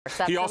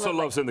He also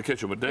loves in the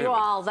kitchen with David.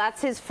 Well,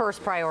 that's his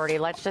first priority.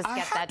 Let's just get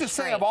that straight. I have to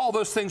say, of all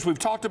those things we've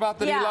talked about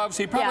that he loves,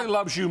 he probably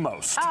loves you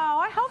most. Oh,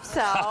 I hope so.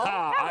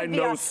 I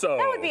know so.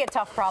 That would be a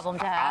tough problem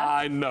to have.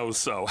 I know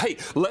so. Hey,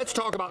 let's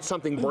talk about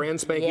something brand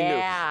spanking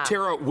new.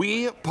 Tara,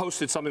 we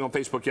posted something on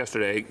Facebook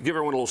yesterday. Give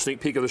everyone a little sneak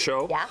peek of the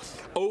show. Yeah.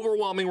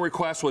 Overwhelming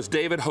request was,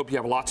 David, hope you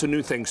have lots of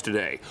new things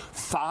today.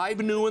 5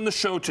 new in the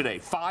show today.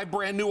 5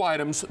 brand new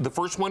items. The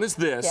first one is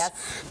this.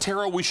 Yes.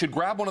 Tara, we should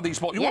grab one of these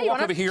balls. You want to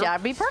walk over here?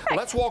 That'd be perfect.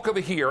 Let's walk over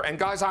here. And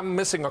guys, I'm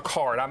missing a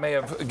card. I may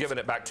have given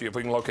it back to you if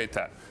we can locate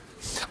that.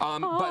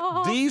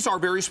 But these are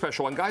very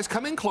special. And guys,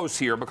 come in close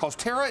here because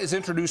Tara has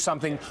introduced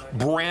something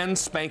brand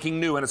spanking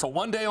new. And it's a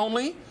one-day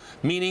only,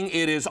 meaning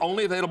it is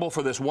only available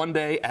for this one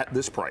day at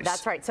this price.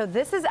 That's right. So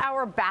this is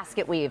our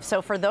Basketweave.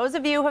 So for those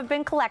of you who have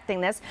been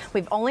collecting this,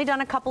 we've only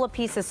done a couple of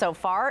pieces so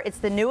far. It's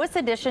the newest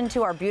addition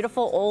to our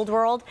beautiful Old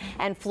World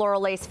and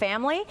Floral Lace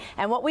family.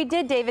 And what we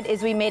did, David,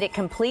 is we made it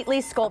completely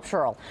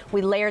sculptural.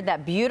 We layered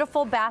that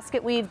beautiful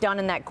Basketweave done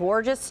in that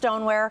gorgeous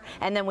stoneware.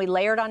 And then we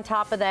layered on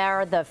top of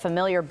there the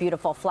familiar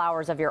beautiful flowers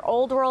of your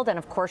Old World and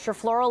of course your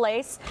Floral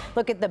Lace.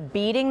 Look at the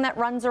beading that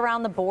runs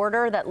around the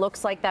border that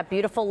looks like that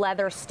beautiful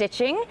leather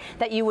stitching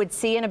that you would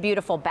see in a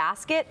beautiful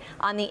basket.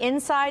 On the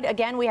inside,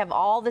 again, we have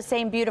all the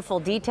same beautiful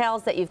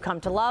details that you've come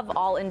to love,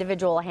 all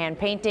individual hand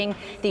painting.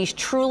 These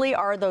truly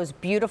are those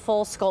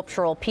beautiful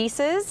sculptural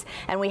pieces,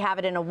 and we have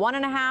it in a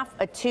 1.5,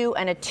 a 2,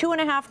 and a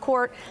 2.5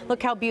 quart.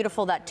 Look how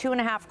beautiful that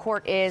 2.5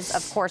 quart is,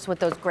 of course, with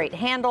those great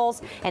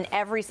handles, and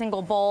every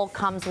single bowl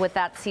comes with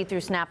that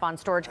see-through snap-on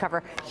storage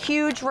cover.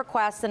 Huge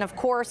request. And of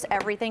course,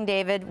 everything,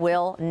 David,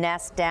 will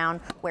nest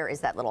down. Where is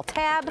that little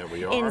tab?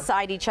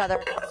 Inside each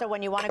other. So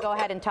when you want to go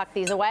ahead and tuck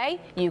these away,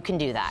 you can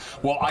do that.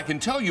 Well, I can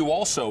tell you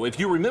also, if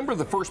you remember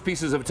the first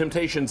pieces of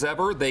Temp-tations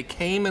ever, they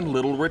came in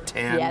little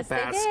rattan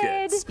baskets.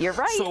 They did. You're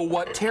right. So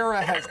what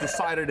Tara has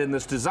decided in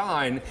this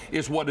design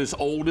is what is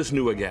old is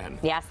new again.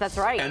 Yes, that's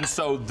right. And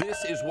so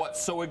this is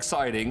what's so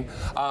exciting.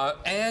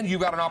 And you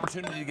got an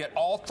opportunity to get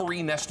all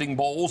 3 nesting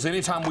bowls.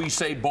 Anytime we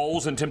say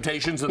bowls and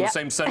Temp-tations in the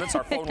same sentence,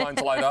 our phone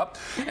lines light up.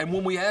 And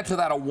when we add to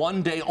that a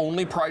one-day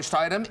only priced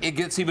item, it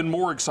gets even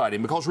more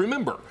exciting because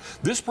remember,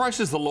 this price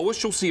is the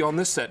lowest you'll see on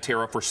this set,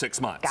 Tara, for 6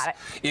 months. Got it.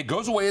 It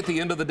goes away at the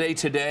end of the day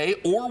today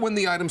or when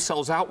the item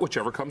sells out,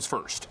 whichever comes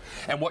first.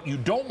 And what you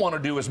don't want to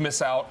do is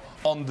miss out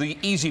on the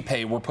easy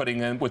pay we're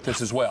putting in with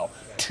this as well.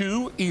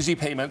 2 easy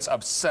payments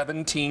of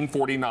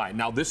 $17.49.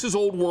 Now this is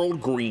Old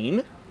World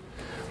green.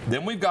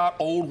 Then we've got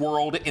Old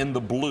World in the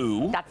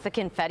blue. That's the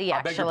confetti,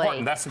 actually. I beg your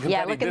pardon. That's the confetti.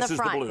 Yeah, look in this the is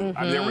front. the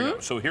blue. There we go.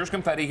 So here's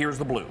confetti. Here's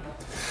the blue.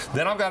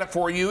 Then I've got it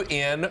for you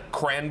in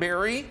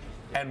cranberry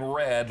and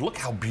red. Look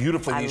how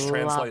beautifully these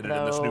translated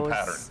in this new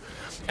pattern.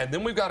 And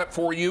then we've got it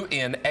for you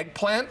in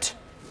eggplant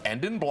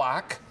and in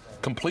black,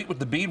 complete with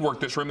the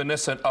beadwork that's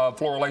reminiscent of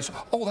Floral Lace.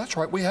 Oh, that's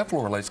right. We have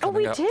Floral Lace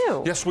coming up. Oh, we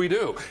do? Yes, we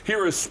do.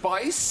 Here is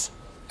spice,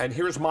 and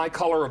here's my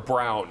color of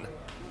brown.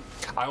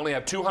 I only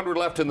have 200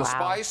 left in the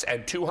spice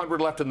and 200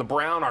 left in the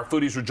brown. Our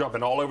foodies are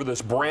jumping all over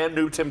this brand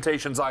new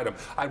Temp-tations item.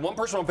 I had one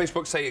person on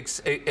Facebook say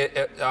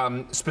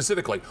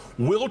specifically,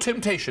 will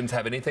Temp-tations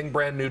have anything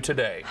brand new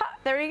today?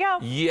 There you go.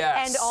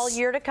 Yes. And all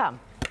year to come.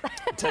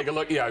 Take a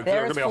look. Yeah, there's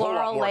going to be a whole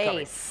lot more coming.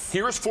 Lace.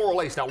 Here's Floral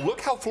Lace. Now look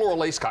how Floral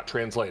Lace got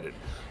translated.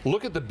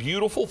 Look at the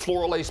beautiful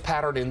Floral Lace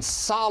pattern in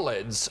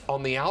solids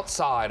on the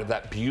outside of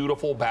that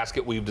beautiful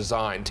basket weave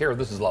design. Tara,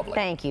 this is lovely.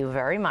 Thank you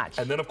very much.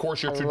 And then, of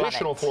course, your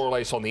traditional Floral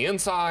Lace on the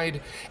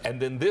inside. And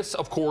then this,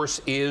 of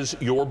course, is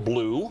your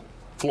blue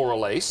Floral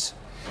Lace.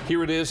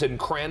 Here it is in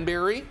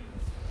cranberry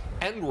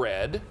and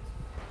red,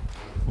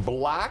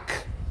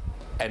 black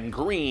and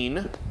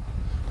green,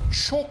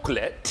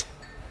 chocolate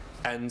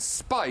and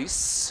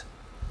spice,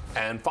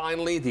 and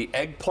finally the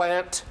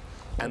eggplant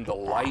and the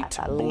light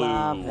blue. I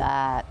love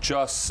that.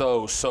 Just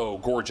so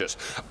gorgeous.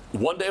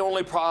 One day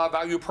only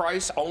value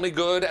price, only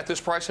good at this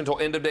price until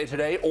end of day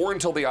today or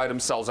until the item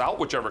sells out,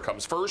 whichever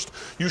comes first.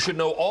 You should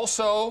know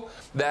also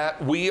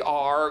that we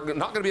are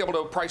not going to be able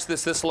to price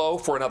this low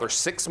for another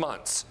 6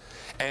 months.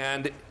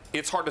 And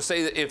it's hard to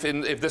say that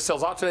if this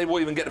sells out today, we'll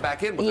even get it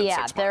back in within 6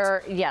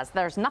 months.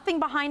 There's nothing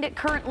behind it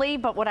currently,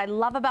 but what I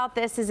love about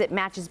this is it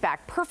matches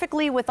back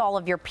perfectly with all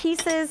of your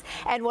pieces.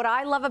 And what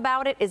I love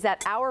about it is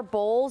that our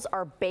bowls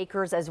are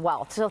bakers as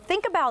well. So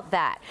think about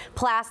that.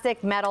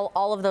 Plastic, metal,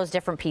 all of those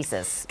different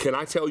pieces. Can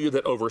I tell you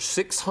that over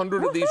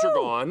 600 of these are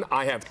gone?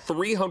 I have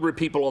 300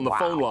 people on the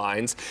phone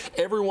lines.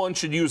 Everyone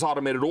should use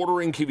automated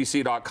ordering,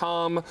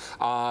 QVC.com,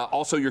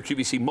 also your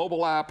QVC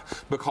mobile app,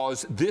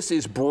 because this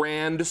is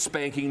brand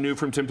spanking new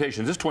from Temp-tations.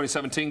 This is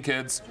 2017,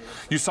 kids.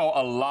 You saw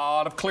a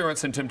lot of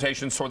clearance in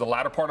Temp-tations toward the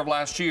latter part of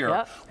last year.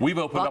 Yep. We've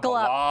opened up a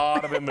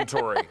lot of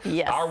inventory.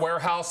 Yes. Our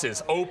warehouse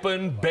is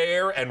open,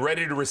 bare, and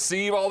ready to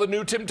receive all the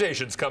new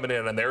Temp-tations coming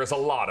in, and there is a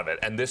lot of it.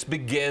 And this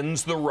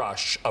begins the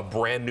rush of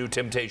brand new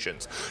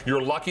Temp-tations.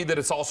 You're lucky that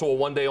it's also a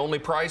one-day only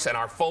price, and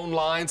our phone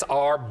lines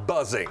are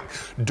buzzing.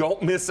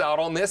 Don't miss out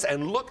on this.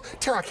 And look,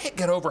 Tara, I can't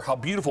get over how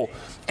beautiful.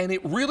 And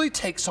it really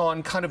takes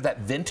on kind of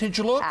that vintage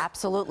look.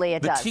 Absolutely,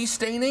 it does. The tea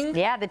staining.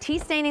 Yeah, the tea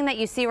staining that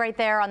you see see right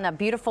there on the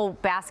beautiful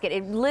basket,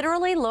 it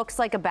literally looks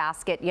like a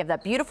basket. You have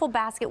that beautiful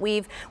basket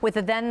weave with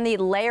then the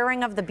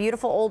layering of the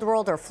beautiful old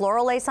world or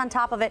floral lace on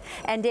top of it.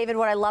 And David,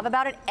 what I love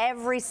about it,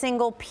 every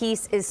single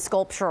piece is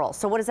sculptural.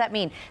 So what does that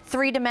mean?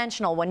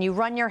 Three-dimensional. When you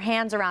run your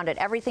hands around it,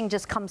 everything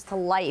just comes to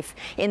life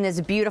in this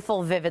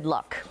beautiful, vivid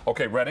look.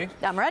 Okay, ready?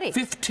 I'm ready.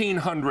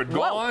 1,500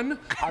 gone.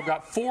 I've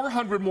got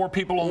 400 more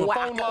people on the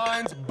phone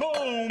lines.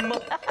 Boom.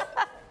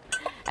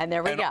 And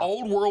there we go. And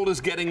Old World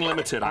is getting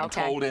limited, I'm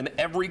told, in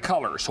every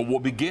color. So we'll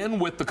begin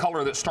with the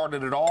color that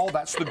started it all.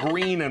 That's the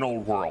green in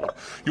Old World.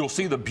 You'll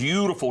see the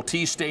beautiful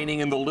tea staining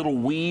in the little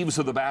weaves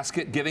of the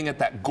basket, giving it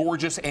that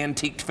gorgeous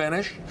antiqued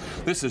finish.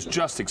 This is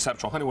just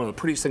exceptional. Honey, one of the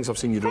prettiest things I've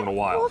seen you do in a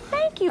while. Well,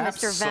 thank you,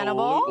 Mr.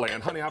 Venable. Absolutely.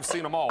 And honey, I've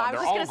seen them all. I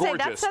They're was all going to say,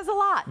 gorgeous. that says a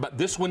lot. But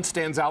this one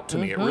stands out to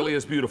me. It really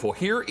is beautiful.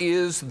 Here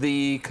is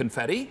the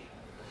confetti.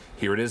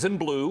 Here it is in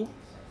blue.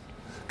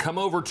 Come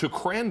over to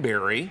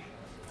cranberry.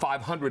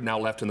 500 now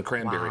left in the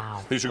cranberry.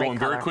 Wow. These are going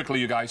very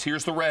quickly, you guys.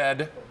 Here's the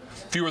red.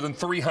 Fewer than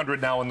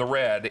 300 now in the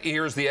red.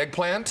 Here's the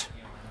eggplant.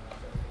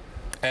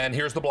 And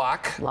here's the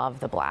black. Love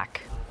the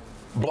black.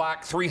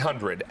 Black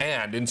 300.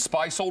 And in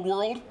Spice Old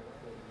World,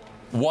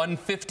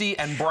 150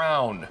 and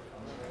brown.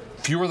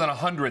 Fewer than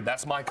 100,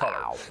 that's my color.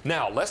 Wow.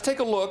 Now, let's take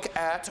a look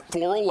at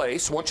floral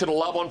lace. I want you to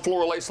love on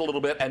floral lace a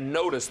little bit and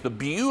notice the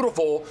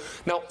beautiful.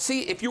 Now,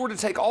 see, if you were to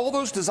take all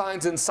those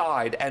designs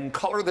inside and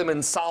color them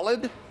in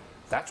solid,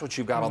 that's what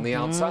you've got on the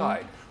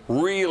outside.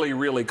 Really,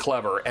 really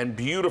clever and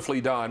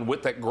beautifully done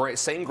with that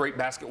same great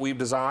basket weave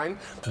design.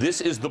 This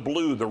is the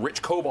blue, the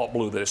rich cobalt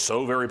blue that is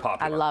so very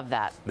popular. I love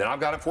that. Then I've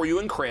got it for you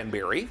in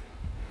cranberry.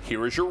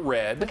 Here is your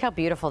red. Look how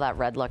beautiful that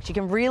red looks. You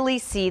can really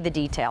see the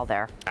detail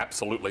there.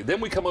 Absolutely. Then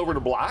we come over to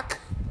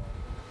black.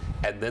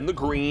 And then the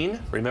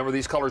green. Remember,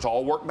 these colors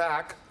all work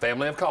back.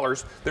 Family of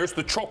colors. There's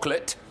the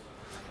chocolate,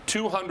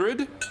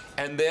 200.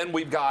 And then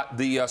we've got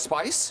the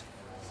spice,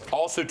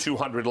 also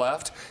 200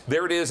 left.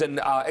 There it is in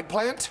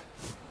eggplant.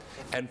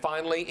 And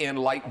finally in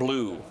light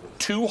blue,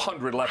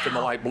 200 left in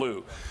the light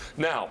blue.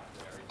 Now,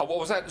 what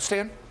was that,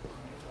 Stan?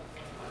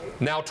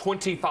 Now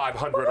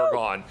 2,500 are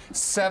gone.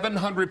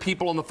 700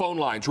 people on the phone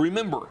lines.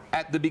 Remember,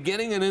 at the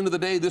beginning and end of the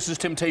day, this is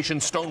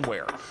Temp-tations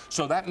stoneware.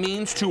 So that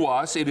means to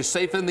us, it is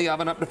safe in the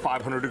oven up to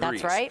 500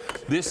 degrees. That's right.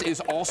 This is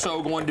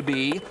also going to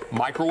be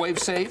microwave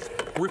safe,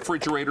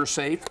 refrigerator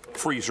safe,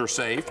 freezer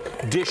safe,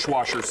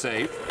 dishwasher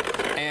safe,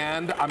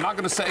 and I'm not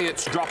going to say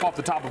it's drop off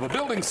the top of a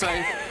building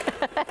safe,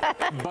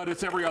 but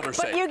it's every other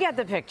safe. But you get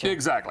the picture.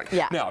 Exactly.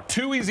 Yeah. Now,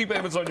 2 easy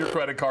payments on your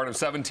credit card of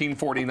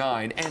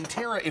 $17.49. And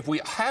Tara, if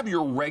we have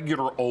your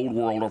regular Old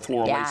World or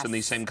floral lace in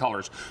these same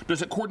colors,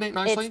 does it coordinate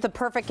nicely? It's the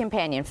perfect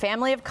companion.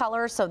 Family of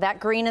colors, so that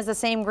green is the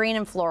same green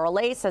in floral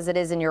lace as it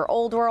is in your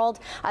Old World.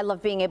 I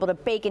love being able to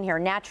bake in here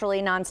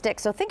naturally, non-stick.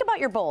 So think about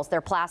your bowls. They're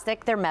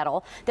plastic, they're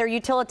metal, they're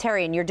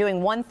utilitarian. You're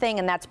doing one thing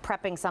and that's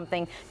prepping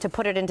something to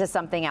put it into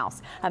something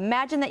else.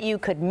 Imagine that you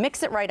could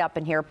mix it right up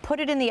in here, put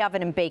it in the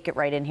oven and bake it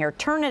right in here,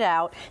 turn it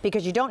out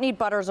because you don't need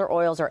butters or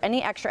oils or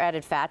any extra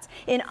added fats.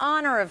 In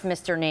honor of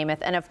Mr. Namath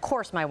and of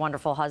course my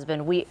wonderful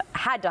husband, we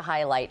had to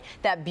highlight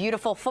that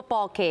beautiful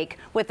football cake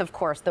with, of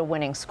course, the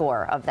winning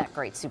score of that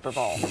great Super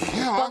Bowl.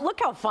 Yeah. But look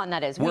how fun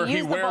that is. Where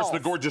he wears the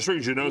gorgeous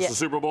rings. You notice the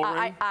Super Bowl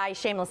ring? I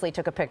shamelessly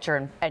took a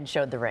picture and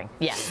showed the ring.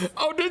 Yes.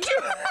 Oh, did you?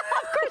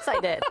 Of course I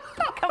did.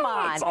 Come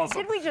on. That's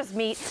awesome. Did we just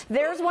meet?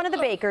 There's one of the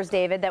bakers,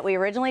 David, that we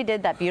originally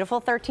did, that beautiful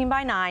 13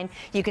 by 9.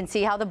 You can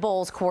see how the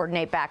bowls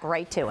coordinate back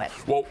right to it.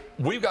 Well,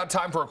 we've got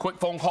time for a quick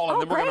phone call,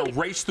 and then we're going to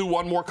race through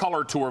one more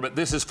color tour, but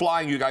this is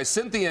flying, you guys.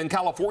 Cynthia in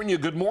California,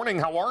 good morning.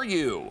 How are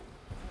you?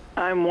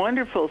 I'm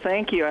wonderful,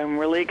 thank you. I'm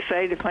really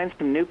excited to find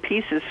some new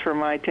pieces for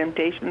my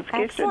Temp-tations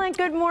kitchen. Excellent.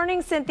 Good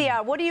morning,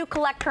 Cynthia. What do you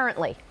collect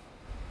currently?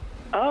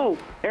 Oh,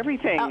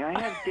 everything. I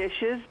have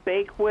dishes,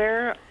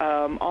 bakeware,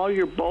 all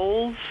your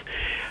bowls.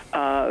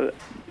 I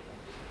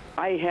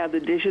have the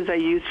dishes I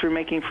use for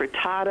making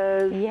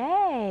frittatas.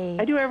 Yay.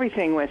 I do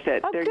everything with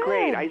it. They're good.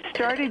 great. I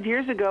started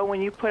years ago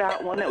when you put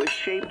out one that was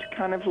shaped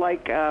kind of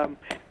like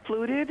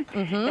fluted,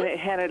 and it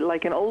had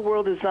like an Old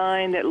World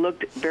design that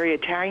looked very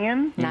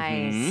Italian.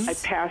 Nice. I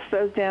passed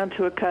those down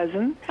to a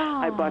cousin.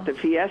 I bought the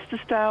Fiesta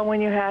style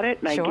when you had it,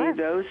 and I gave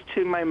those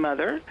to my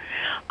mother.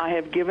 I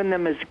have given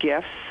them as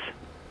gifts.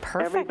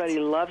 Perfect. Everybody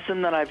loves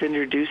them that I've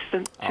introduced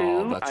them to.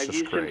 Oh, that's I've just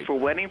used them for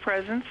wedding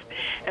presents.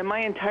 And my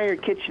entire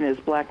kitchen is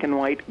black and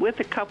white with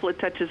a couple of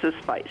touches of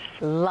spice.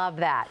 Love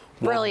that.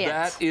 Brilliant.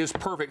 Well, that is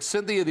perfect.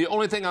 Cynthia, the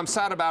only thing I'm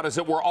sad about is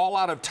that we're all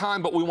out of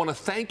time, but we want to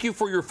thank you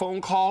for your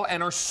phone call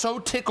and are so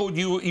tickled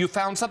you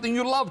found something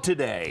you love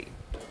today.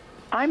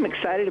 I'm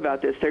excited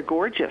about this. They're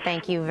gorgeous.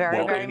 Thank you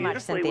very, very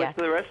much, Cynthia. With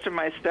the rest of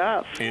my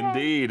stuff.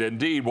 Indeed,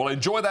 indeed. Well,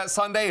 enjoy that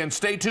Sunday and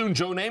stay tuned.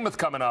 Joe Namath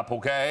coming up,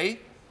 okay?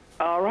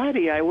 All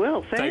righty, I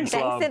will. Thanks,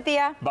 love.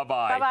 Cynthia.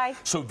 Bye-bye. Bye-bye.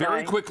 So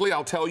very quickly,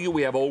 I'll tell you,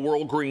 we have Old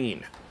World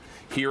Green.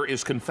 Here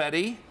is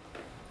confetti,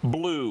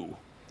 blue,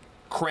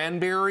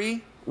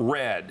 cranberry,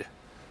 red,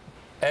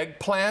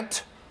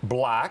 eggplant,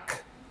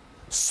 black,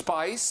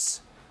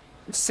 spice,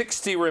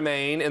 60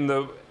 remain,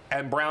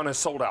 and brown is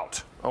sold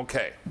out.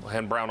 Okay, we'll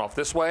hand brown off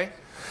this way.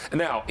 And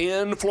now,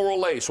 in floral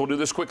lace, we'll do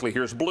this quickly.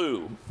 Here's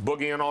blue,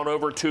 boogieing on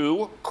over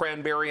to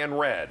cranberry and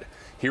red.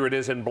 Here it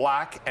is in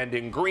black and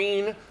in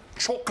green,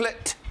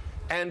 chocolate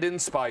and in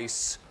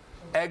spice,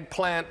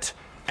 eggplant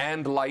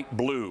and light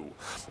blue.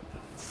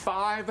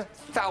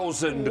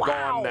 5,000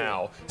 gone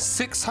now.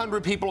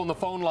 600 people on the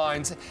phone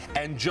lines,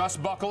 and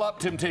just buckle up,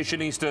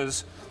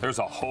 Temp-tationistas. There's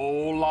a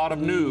whole lot of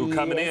new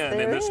coming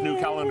in this new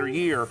calendar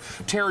year.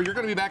 Tara, you're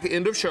going to be back at the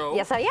end of show.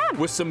 Yes, I am.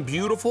 With some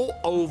beautiful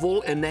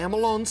oval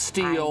enamel on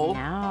steel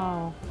I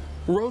know.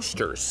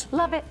 roasters.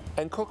 Love it.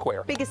 And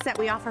cookware. Biggest set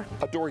we offer.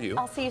 Adore you.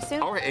 I'll see you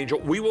soon. All right, Angel,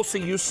 we will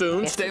see you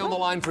soon. Yes, Stay on the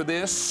line for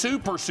this.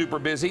 Super, super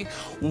busy.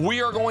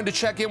 We are going to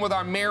check in with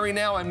our Mary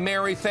now. And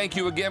Mary, thank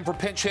you again for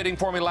pinch hitting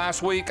for me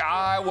last week.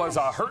 I was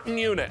a hurting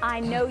unit.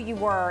 I know you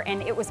were,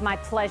 and it was my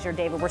pleasure,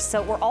 David.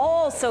 We're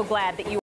all so glad that you